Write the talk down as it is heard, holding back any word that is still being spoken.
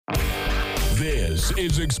This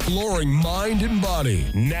is Exploring Mind and Body.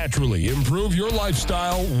 Naturally improve your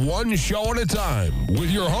lifestyle one show at a time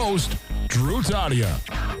with your host, Drew Tadia.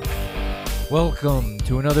 Welcome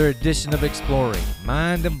to another edition of Exploring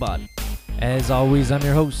Mind and Body. As always, I'm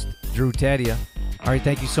your host, Drew Tadia. All right,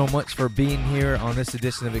 thank you so much for being here on this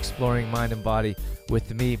edition of Exploring Mind and Body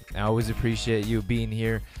with me. I always appreciate you being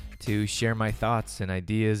here to share my thoughts and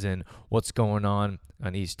ideas and what's going on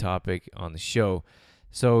each topic on the show.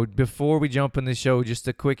 So before we jump in the show, just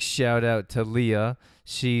a quick shout out to Leah.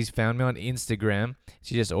 She's found me on Instagram.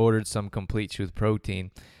 She just ordered some Complete Truth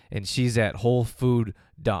protein, and she's at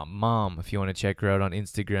wholefood.mom if you want to check her out on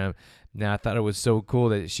Instagram. Now, I thought it was so cool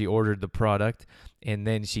that she ordered the product, and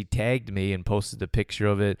then she tagged me and posted a picture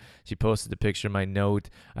of it. She posted a picture of my note.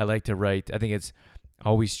 I like to write. I think it's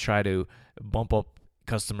always try to bump up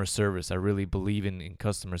customer service. I really believe in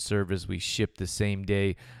customer service. We ship the same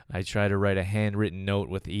day. I try to write a handwritten note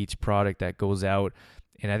with each product that goes out,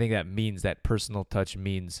 and I think that means that personal touch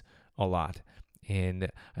means a lot.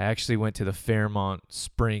 And I actually went to the Fairmont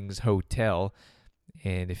Springs Hotel,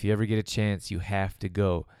 and if you ever get a chance, you have to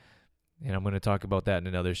go. And I'm going to talk about that in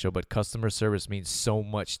another show, but customer service means so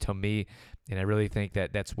much to me, and I really think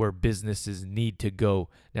that that's where businesses need to go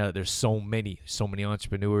now that there's so many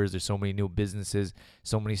entrepreneurs, there's so many new businesses,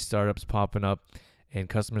 so many startups popping up, and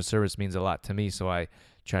customer service means a lot to me, so I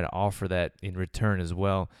try to offer that in return as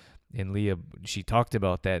well. And Leah, she talked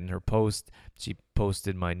about that in her post. She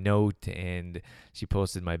posted my note and she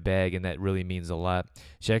posted my bag, and that really means a lot.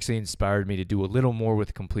 She actually inspired me to do a little more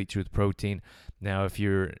with Complete Truth Protein. Now, if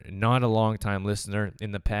you're not a long-time listener,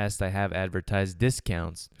 in the past I have advertised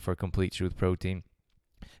discounts for Complete Truth Protein,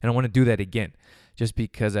 and I want to do that again just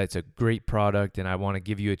because it's a great product and I want to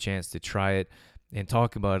give you a chance to try it and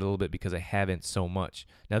talk about it a little bit because I haven't so much.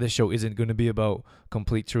 Now, this show isn't going to be about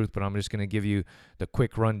Complete Truth, but I'm just going to give you the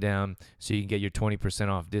quick rundown so you can get your 20%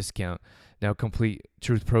 off discount. Now, Complete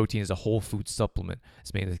Truth Protein is a whole food supplement.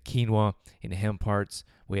 It's made with quinoa and hemp parts.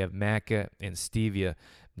 We have maca and stevia.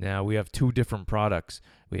 Now, we have two different products.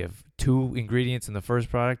 We have 2 ingredients in the first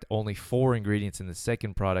product, only 4 ingredients in the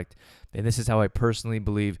second product. And this is how I personally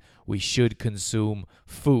believe we should consume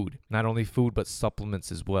food. Not only food, but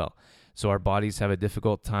supplements as well. So our bodies have a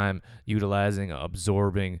difficult time utilizing,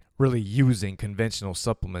 absorbing, really using conventional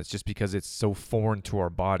supplements just because it's so foreign to our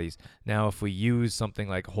bodies. Now, if we use something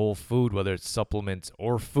like whole food, whether it's supplements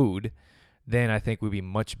or food, then I think we'd be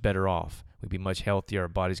much better off. We'd be much healthier. Our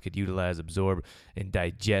bodies could utilize, absorb, and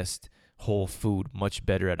digest whole food much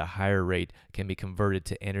better at a higher rate, can be converted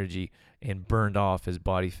to energy and burned off as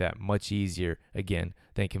body fat much easier, again,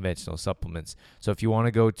 than conventional supplements. So if you want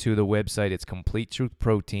to go to the website, it's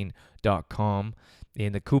CompleteTruthProtein.com.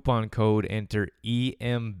 In the coupon code, enter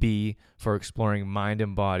EMB for Exploring Mind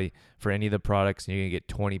and Body for any of the products, and you're going to get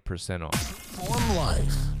 20% off. Form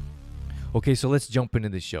life. Okay, so let's jump into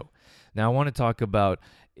the show. Now, I want to talk about,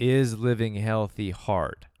 is living healthy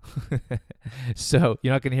hard? So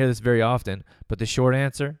you're not going to hear this very often, but the short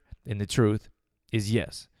answer and the truth is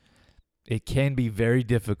yes. It can be very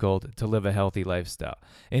difficult to live a healthy lifestyle.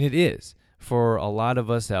 And it is for a lot of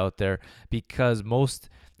us out there because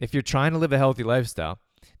if you're trying to live a healthy lifestyle,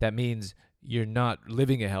 that means you're not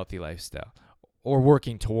living a healthy lifestyle or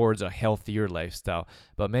working towards a healthier lifestyle.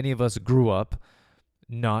 But many of us grew up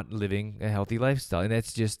not living a healthy lifestyle, and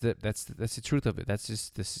that's just that's the truth of it. That's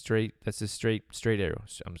just the straight arrow.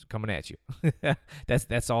 I'm coming at you.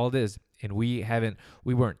 that's all it is. And we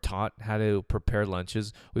weren't taught how to prepare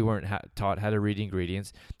lunches. We weren't taught how to read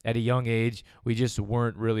ingredients at a young age. We just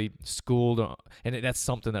weren't really schooled and that's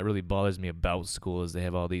something that really bothers me about school is they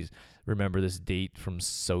have all these, remember this date from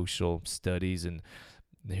social studies, and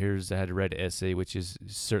I had to write an essay, which is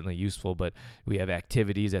certainly useful, but we have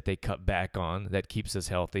activities that they cut back on that keeps us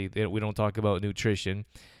healthy. We don't talk about nutrition,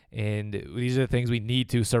 and these are the things we need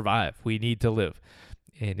to survive. We need to live,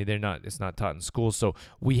 and it's not taught in school, so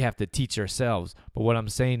we have to teach ourselves. But what I'm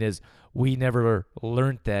saying is we never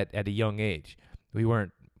learned that at a young age.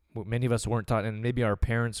 Many of us weren't taught, and maybe our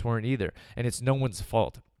parents weren't either, and it's no one's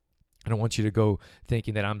fault. I don't want you to go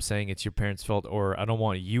thinking that I'm saying it's your parents' fault, or I don't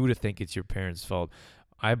want you to think it's your parents' fault.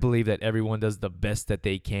 I believe that everyone does the best that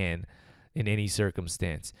they can in any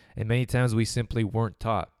circumstance. And many times we simply weren't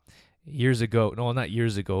taught. Years ago, no, not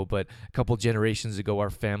years ago, but a couple generations ago,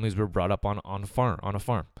 our families were brought up on a farm.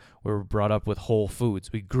 We were brought up with whole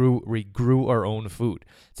foods. We grew our own food.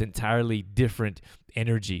 It's entirely different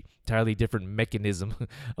energy, entirely different mechanism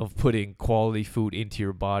of putting quality food into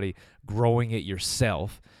your body, growing it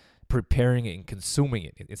yourself, preparing it and consuming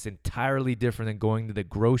it. It's entirely different than going to the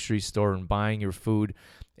grocery store and buying your food,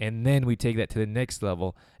 and then we take that to the next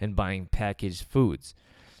level and buying packaged foods.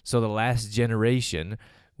 So the last generation,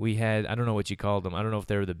 we had, I don't know what you called them. I don't know if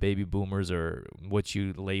they were the baby boomers or what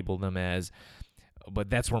you label them as, but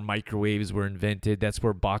that's where microwaves were invented. That's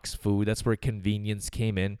where boxed food, that's where convenience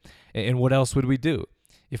came in. And what else would we do?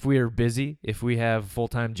 If we are busy, if we have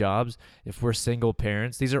full-time jobs, if we're single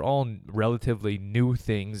parents, these are all relatively new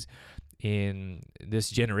things in this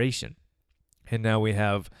generation. And now we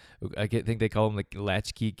have, I think they call them like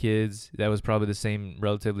latchkey kids. That was probably the same,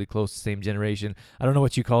 relatively close, same generation. I don't know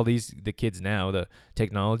what you call the kids now, the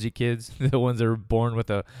technology kids, the ones that are born with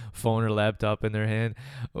a phone or laptop in their hand.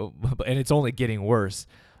 And it's only getting worse.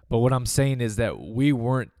 But what I'm saying is that we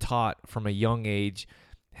weren't taught from a young age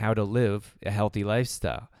how to live a healthy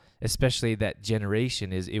lifestyle. Especially that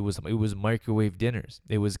generation, it was microwave dinners.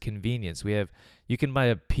 It was convenience. You can buy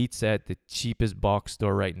a pizza at the cheapest box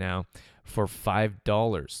store right now for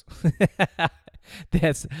 $5.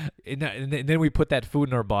 And then we put that food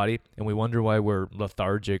in our body and we wonder why we're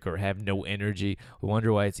lethargic or have no energy. We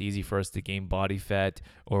wonder why it's easy for us to gain body fat,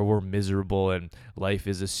 or we're miserable and life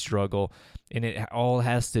is a struggle. And it all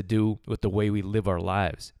has to do with the way we live our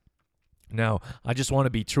lives. Now, I just want to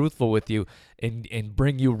be truthful with you and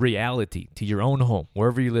bring you reality to your own home,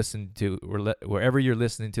 wherever you're listening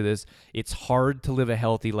to this. It's hard to live a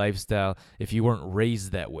healthy lifestyle if you weren't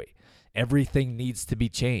raised that way. Everything needs to be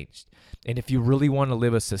changed. And if you really want to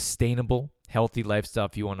live a sustainable, healthy lifestyle,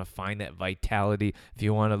 if you want to find that vitality, if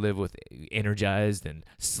you want to live with energized and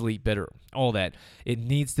sleep better, all that, it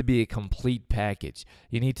needs to be a complete package.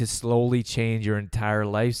 You need to slowly change your entire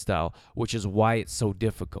lifestyle, which is why it's so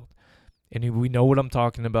difficult. And we know what I'm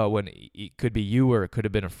talking about when it could be you or it could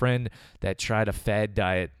have been a friend that tried a fad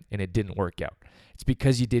diet and it didn't work out. It's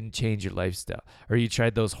because you didn't change your lifestyle, or you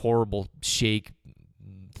tried those horrible shake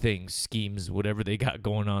things, schemes, whatever they got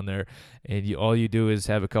going on there, and all you do is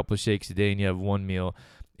have a couple of shakes a day and you have one meal,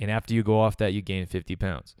 and after you go off that, you gain 50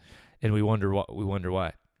 pounds. And we wonder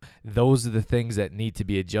why. Those are the things that need to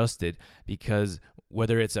be adjusted, because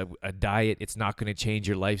whether it's a diet, it's not going to change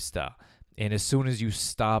your lifestyle. And as soon as you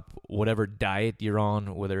stop whatever diet you're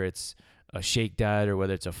on, whether it's a shake diet or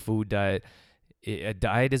whether it's a food diet, a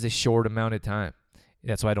diet is a short amount of time.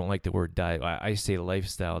 That's why I don't like the word diet. I say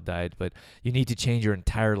lifestyle diet, but you need to change your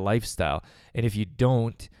entire lifestyle. And if you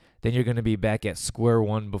don't, then you're going to be back at square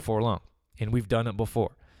one before long. And we've done it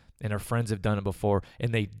before. And our friends have done it before,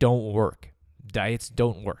 and they don't work. Diets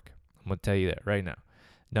don't work. I'm going to tell you that right now.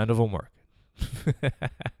 None of them work.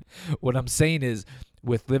 What I'm saying is,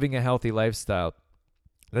 with living a healthy lifestyle,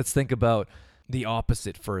 let's think about the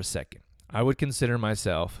opposite for a second. I would consider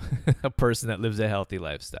myself a person that lives a healthy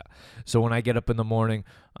lifestyle. So when I get up in the morning,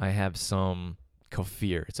 I have some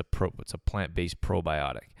kefir. It's a plant-based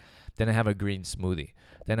probiotic. Then I have a green smoothie.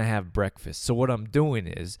 Then I have breakfast. So what I'm doing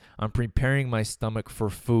is I'm preparing my stomach for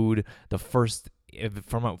food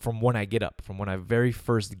from when I get up. From when I very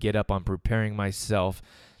first get up, I'm preparing myself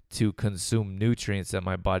to consume nutrients that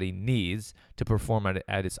my body needs to perform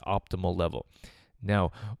at its optimal level.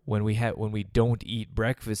 Now, when we don't eat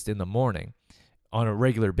breakfast in the morning on a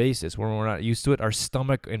regular basis, when we're not used to it, our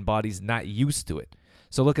stomach and body's not used to it.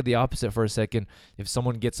 So look at the opposite for a second. If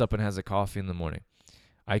someone gets up and has a coffee in the morning,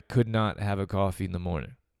 I could not have a coffee in the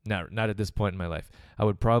morning. Not at this point in my life. I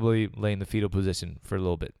would probably lay in the fetal position for a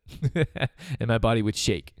little bit, and my body would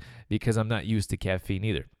shake because I'm not used to caffeine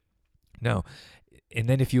either. Now, and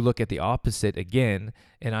then if you look at the opposite again,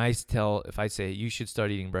 and if I say you should start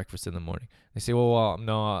eating breakfast in the morning, they say, well,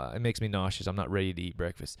 no, it makes me nauseous. I'm not ready to eat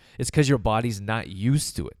breakfast. It's because your body's not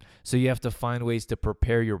used to it. So you have to find ways to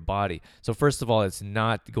prepare your body. So first of all, it's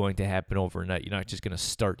not going to happen overnight. You're not just going to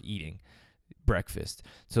start eating breakfast.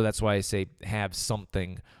 So that's why I say have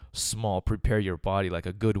something small. Prepare your body. Like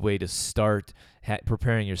a good way to start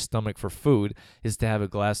preparing your stomach for food is to have a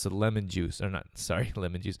glass of lemon juice.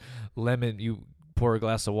 You pour a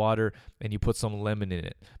glass of water and you put some lemon in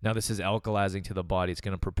it. Now this is alkalizing to the body. It's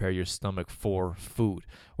going to prepare your stomach for food.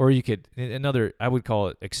 Or you could, I would call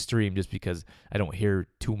it extreme just because I don't hear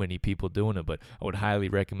too many people doing it, but I would highly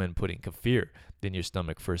recommend putting kefir in your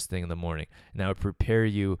stomach first thing in the morning. And that would prepare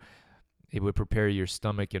you. It would prepare your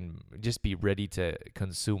stomach and just be ready to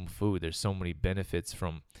consume food. There's so many benefits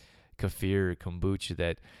from kefir, kombucha,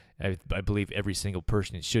 that I believe every single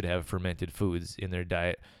person should have fermented foods in their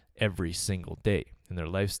diet every single day, in their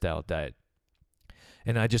lifestyle diet.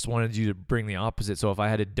 And I just wanted you to bring the opposite. So if I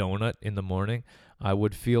had a donut in the morning, I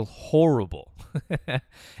would feel horrible.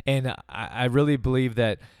 And I really believe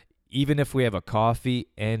that even if we have a coffee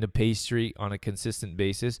and a pastry on a consistent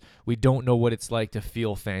basis, we don't know what it's like to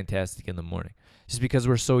feel fantastic in the morning. Just because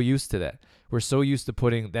we're so used to that. We're so used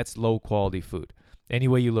to that's low quality food. Any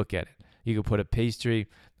way you look at it. You could put a pastry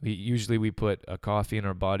We put a coffee in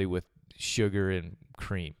our body with sugar and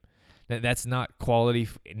cream. That's not quality.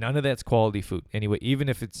 None of that's quality food. Anyway, even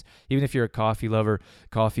if you're a coffee lover,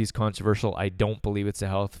 coffee is controversial. I don't believe it's a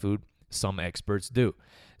health food. Some experts do.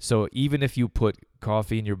 So even if you put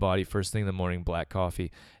coffee in your body first thing in the morning, black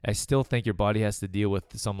coffee, I still think your body has to deal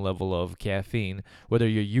with some level of caffeine, whether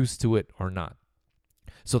you're used to it or not.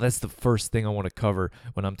 So that's the first thing I want to cover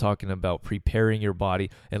when I'm talking about preparing your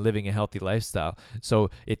body and living a healthy lifestyle.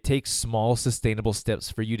 So it takes small, sustainable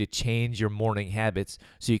steps for you to change your morning habits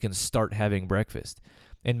so you can start having breakfast.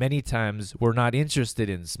 And many times we're not interested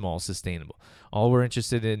in small, sustainable. All we're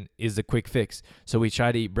interested in is a quick fix. So we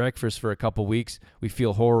try to eat breakfast for a couple weeks. We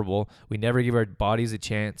feel horrible. We never give our bodies a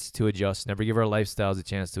chance to adjust, never give our lifestyles a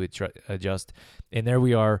chance to adjust. And there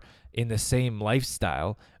we are in the same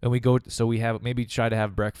lifestyle. And maybe try to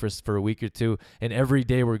have breakfast for a week or two. And every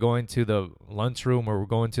day we're going to the lunchroom or we're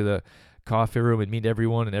going to the coffee room and meet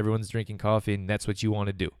everyone and everyone's drinking coffee. And that's what you want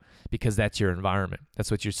to do because that's your environment.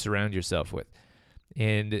 That's what you surround yourself with.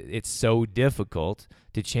 And it's so difficult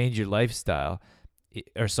to change your lifestyle,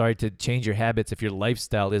 to change your habits if your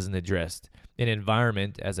lifestyle isn't addressed. And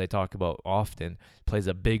environment, as I talk about often, plays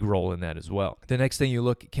a big role in that as well. The next thing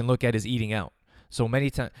you can look at is eating out. So many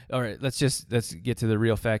times, all right, let's get to the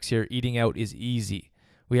real facts here. Eating out is easy.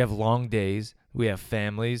 We have long days, we have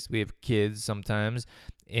families, we have kids sometimes,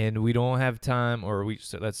 and we don't have time,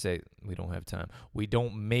 let's say we don't have time. We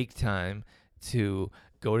don't make time to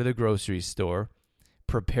go to the grocery store,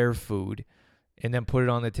 prepare food, and then put it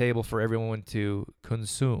on the table for everyone to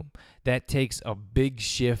consume. That takes a big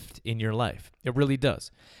shift in your life. It really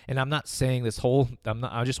does. And I'm not saying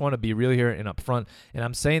I just want to be real here and upfront. And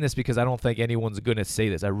I'm saying this because I don't think anyone's going to say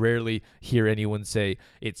this. I rarely hear anyone say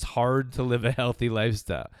it's hard to live a healthy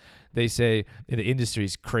lifestyle. They say the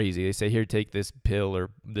industry's crazy. They say, here, take this pill or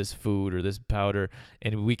this food or this powder,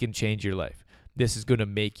 and we can change your life. This is going to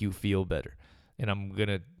make you feel better. And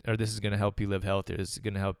this is going to help you live healthier. This is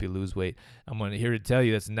going to help you lose weight. I'm here to tell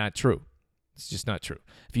you that's not true. It's just not true.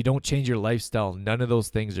 If you don't change your lifestyle, none of those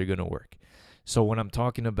things are going to work. So when I'm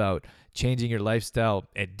talking about changing your lifestyle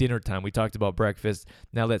at dinner time, we talked about breakfast.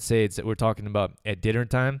 Now let's say we're talking about at dinner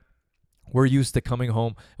time. We're used to coming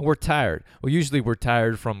home and we're tired. Well, usually we're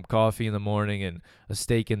tired from coffee in the morning and a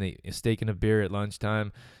steak and a beer at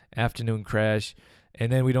lunchtime, afternoon crash. And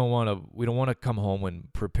then we don't want to come home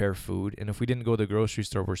and prepare food. And if we didn't go to the grocery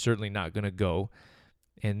store, we're certainly not going to go.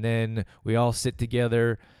 And then we all sit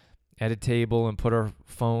together at a table and put our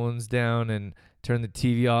phones down and turn the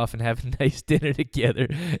TV off and have a nice dinner together.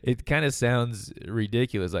 It kind of sounds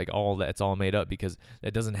ridiculous, like all that's all made up, because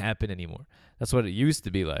that doesn't happen anymore. That's what it used to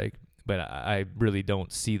be like, but I really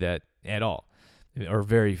don't see that at all. Or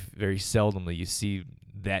very, very seldomly you see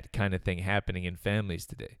that kind of thing happening in families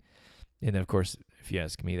today. And of course, if you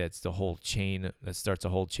ask me, that starts a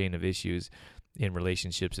whole chain of issues in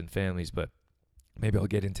relationships and families, but maybe I'll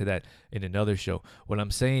get into that in another show. What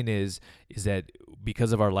I'm saying is that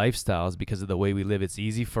because of our lifestyles, because of the way we live, it's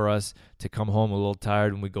easy for us to come home a little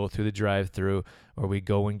tired when we go through the drive-thru, or we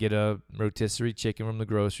go and get a rotisserie chicken from the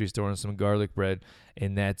grocery store and some garlic bread,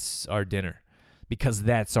 and that's our dinner, because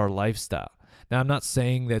that's our lifestyle. Now, I'm not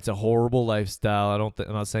saying that's a horrible lifestyle.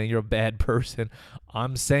 I'm not saying you're a bad person.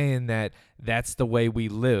 I'm saying that that's the way we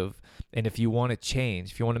live. And if you want to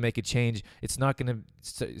make a change, it's not going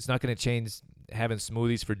to change having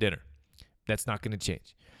smoothies for dinner. That's not going to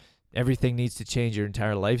change. Everything needs to change, your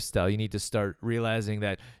entire lifestyle. You need to start realizing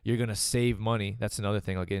that you're going to save money. That's another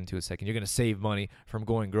thing I'll get into in a second. You're going to save money from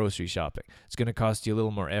going grocery shopping. It's going to cost you a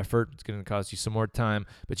little more effort. It's going to cost you some more time,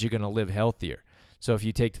 but you're going to live healthier. So if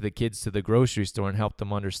you take the kids to the grocery store and help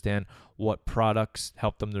them understand what products,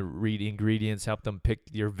 help them to read ingredients, help them pick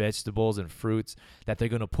your vegetables and fruits that they're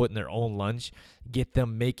going to put in their own lunch, get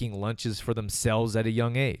them making lunches for themselves at a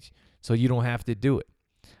young age so you don't have to do it.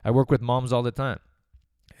 I work with moms all the time,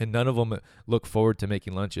 and none of them look forward to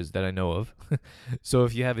making lunches that I know of. So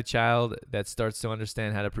if you have a child that starts to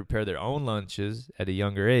understand how to prepare their own lunches at a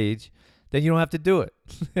younger age, then you don't have to do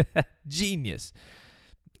it. Genius.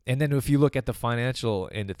 And then if you look at the financial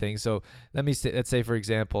end of things, so let's say, for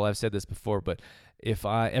example, I've said this before, but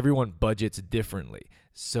everyone budgets differently.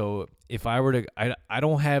 So if I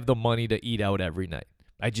don't have the money to eat out every night.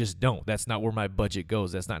 I just don't. That's not where my budget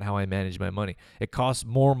goes. That's not how I manage my money. It costs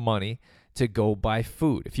more money to go buy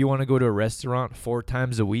food. If you want to go to a restaurant 4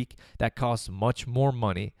 times a week, that costs much more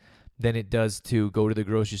money than it does to go to the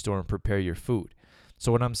grocery store and prepare your food.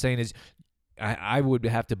 So what I'm saying is, I would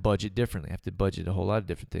have to budget differently. I have to budget a whole lot of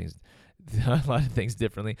different things,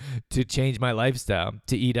 differently to change my lifestyle,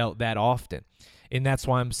 to eat out that often. And that's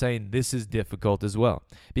why I'm saying this is difficult as well,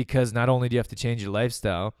 because not only do you have to change your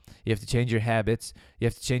lifestyle, you have to change your habits, you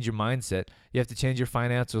have to change your mindset, you have to change your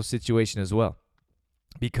financial situation as well,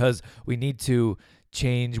 because we need to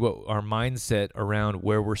change our mindset around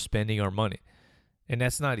where we're spending our money. And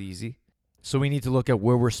that's not easy. So we need to look at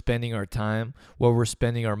where we're spending our time, where we're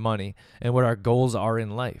spending our money, and what our goals are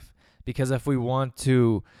in life. Because if we want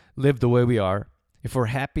to live the way we are, if we're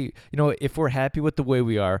happy, if we're happy with the way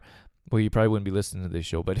we are, well, you probably wouldn't be listening to this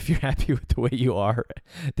show, but if you're happy with the way you are,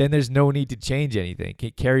 then there's no need to change anything.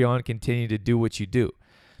 Carry on, continue to do what you do.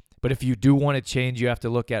 But if you do want to change, you have to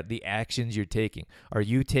look at the actions you're taking. Are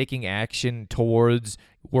you taking action towards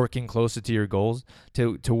working closer to your goals,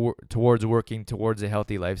 towards working towards a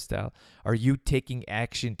healthy lifestyle? Are you taking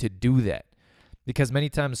action to do that? Because many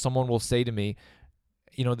times someone will say to me,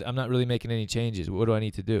 I'm not really making any changes. What do I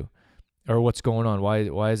need to do? Or what's going on?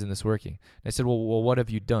 Why isn't this working? And I said, well, what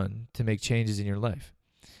have you done to make changes in your life?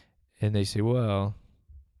 And they say, well,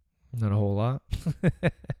 not a whole lot.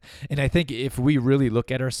 And I think if we really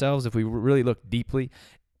look at ourselves, if we really look deeply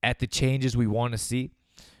at the changes we want to see,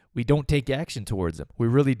 we don't take action towards them. We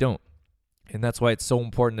really don't. And that's why it's so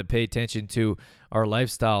important to pay attention to our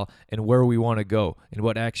lifestyle and where we want to go and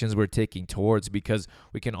what actions we're taking towards, because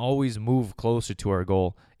we can always move closer to our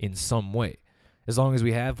goal in some way, as long as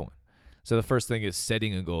we have one. So the first thing is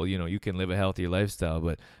setting a goal. You can live a healthier lifestyle,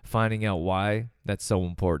 but finding out why, that's so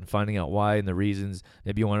important. Finding out why and the reasons.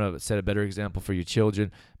 Maybe you want to set a better example for your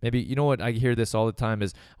children. Maybe, I hear this all the time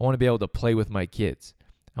is, I want to be able to play with my kids.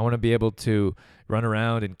 I want to be able to run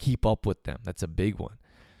around and keep up with them. That's a big one.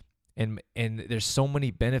 And there's so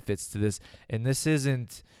many benefits to this, and this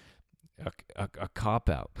isn't a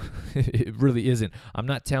cop-out. It really isn't. I'm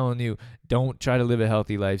not telling you, don't try to live a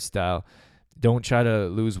healthy lifestyle. Don't try to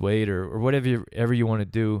lose weight or whatever you want to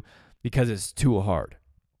do because it's too hard.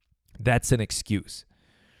 That's an excuse.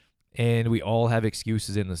 And we all have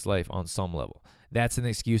excuses in this life on some level. That's an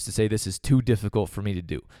excuse to say this is too difficult for me to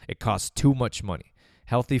do. It costs too much money.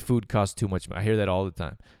 Healthy food costs too much money. I hear that all the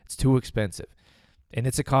time. It's too expensive. And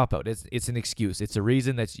it's a cop-out. It's an excuse. It's a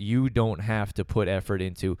reason that you don't have to put effort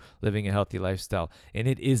into living a healthy lifestyle. And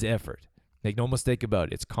it is effort. Make no mistake about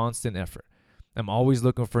it. It's constant effort. I'm always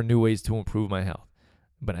looking for new ways to improve my health,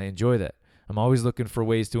 but I enjoy that. I'm always looking for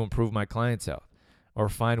ways to improve my clients' health or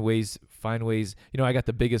find ways. I got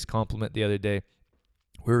the biggest compliment the other day.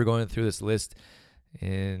 We were going through this list,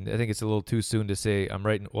 and I think it's a little too soon to say I'm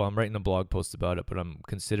writing a blog post about it, but I'm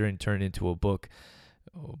considering turning it into a book.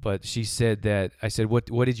 But she said that, I said,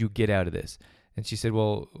 what did you get out of this? And she said,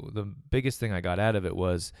 well, the biggest thing I got out of it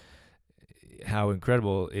was how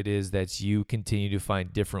incredible it is that you continue to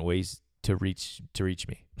find different ways to reach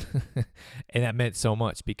me. And that meant so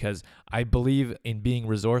much, because I believe in being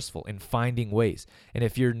resourceful and finding ways. And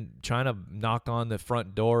if you're trying to knock on the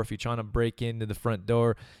front door, if you're trying to break into the front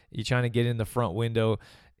door, you're trying to get in the front window,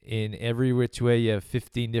 in every which way you have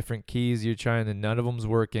 15 different keys, none of them's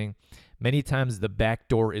working. Many times the back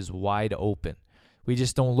door is wide open. We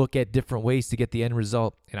just don't look at different ways to get the end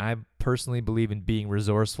result. And I personally believe in being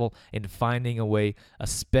resourceful and finding a way,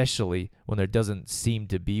 especially when there doesn't seem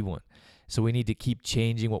to be one. So we need to keep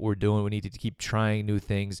changing what we're doing. We need to keep trying new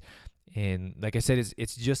things. And like I said,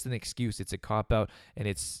 it's just an excuse. It's a cop-out, and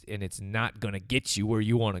it's not going to get you where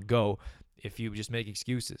you want to go if you just make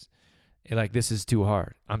excuses. And like, this is too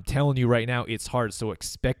hard. I'm telling you right now, it's hard, so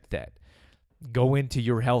expect that. Go into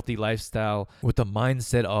your healthy lifestyle with the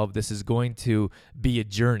mindset of, this is going to be a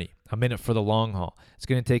journey. I'm in it for the long haul. It's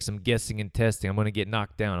going to take some guessing and testing. I'm going to get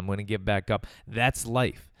knocked down. I'm going to get back up. That's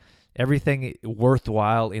life. Everything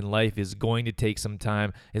worthwhile in life is going to take some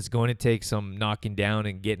time. It's going to take some knocking down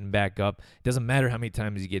and getting back up. It doesn't matter how many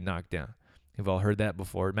times you get knocked down. You've all heard that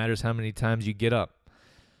before. It matters how many times you get up.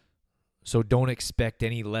 So don't expect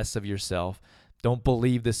any less of yourself. Don't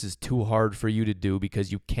believe this is too hard for you to do,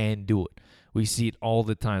 because you can do it. We see it all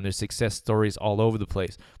the time. There's success stories all over the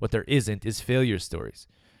place. What there isn't is failure stories.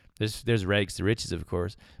 There's rags to riches, of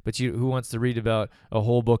course. But who wants to read about a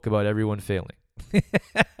whole book about everyone failing?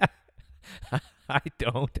 I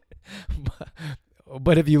don't.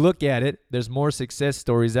 But if you look at it, there's more success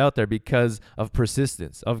stories out there because of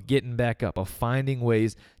persistence, of getting back up, of finding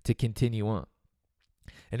ways to continue on.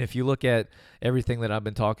 And if you look at everything that I've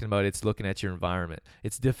been talking about, it's looking at your environment.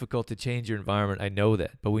 It's difficult to change your environment. I know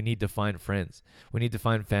that, but we need to find friends. We need to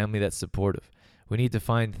find family that's supportive. We need to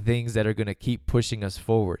find things that are going to keep pushing us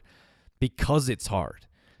forward, because it's hard,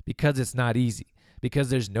 because it's not easy, because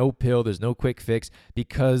there's no pill, there's no quick fix,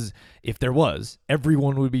 because if there was,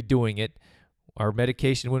 everyone would be doing it. Our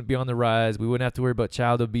medication wouldn't be on the rise. We wouldn't have to worry about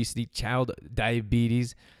child obesity, child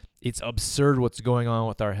diabetes. It's absurd what's going on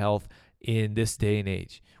with our health. in this day and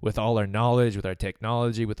age. With all our knowledge, with our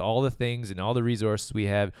technology, with all the things and all the resources we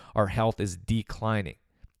have, our health is declining.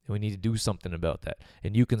 And we need to do something about that.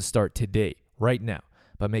 And you can start today, right now,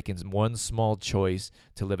 by making one small choice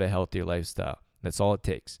to live a healthier lifestyle. That's all it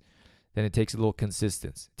takes. Then it takes a little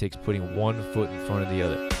consistency. It takes putting one foot in front of the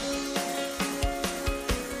other.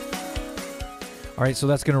 All right, so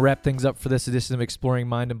that's going to wrap things up for this edition of Exploring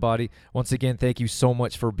Mind and Body. Once again, thank you so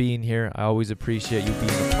much for being here. I always appreciate you being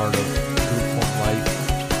a part of True Form Life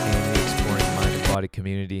and the Exploring Mind and Body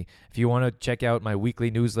community. If you want to check out my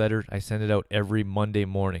weekly newsletter, I send it out every Monday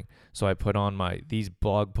morning. So I put on these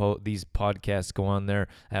podcasts go on there.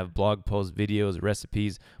 I have blog posts, videos,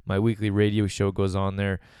 recipes. My weekly radio show goes on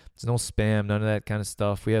there. There's no spam, none of that kind of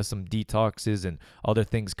stuff. We have some detoxes and other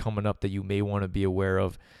things coming up that you may want to be aware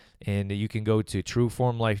of. And you can go to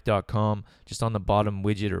trueformlife.com. Just on the bottom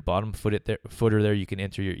widget or bottom footer there, you can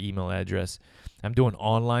enter your email address. I'm doing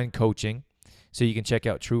online coaching, so you can check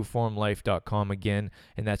out trueformlife.com again,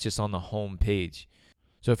 and that's just on the home page.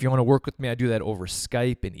 So if you want to work with me, I do that over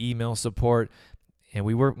Skype and email support. And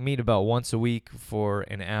we meet about once a week for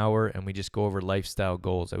an hour, and we just go over lifestyle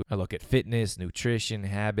goals. I look at fitness, nutrition,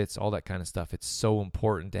 habits, all that kind of stuff. It's so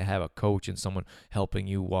important to have a coach and someone helping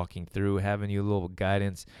you, walking through, having you a little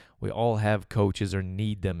guidance. We all have coaches or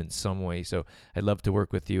need them in some way. So I'd love to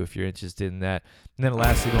work with you if you're interested in that. And then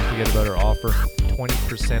lastly, don't forget about our offer,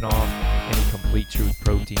 20% off any Complete Truth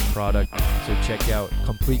Protein product. So check out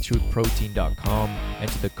CompleteTruthProtein.com,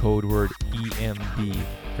 enter the code word EMB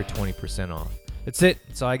for 20% off. That's it.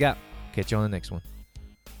 That's all I got. Catch you on the next one.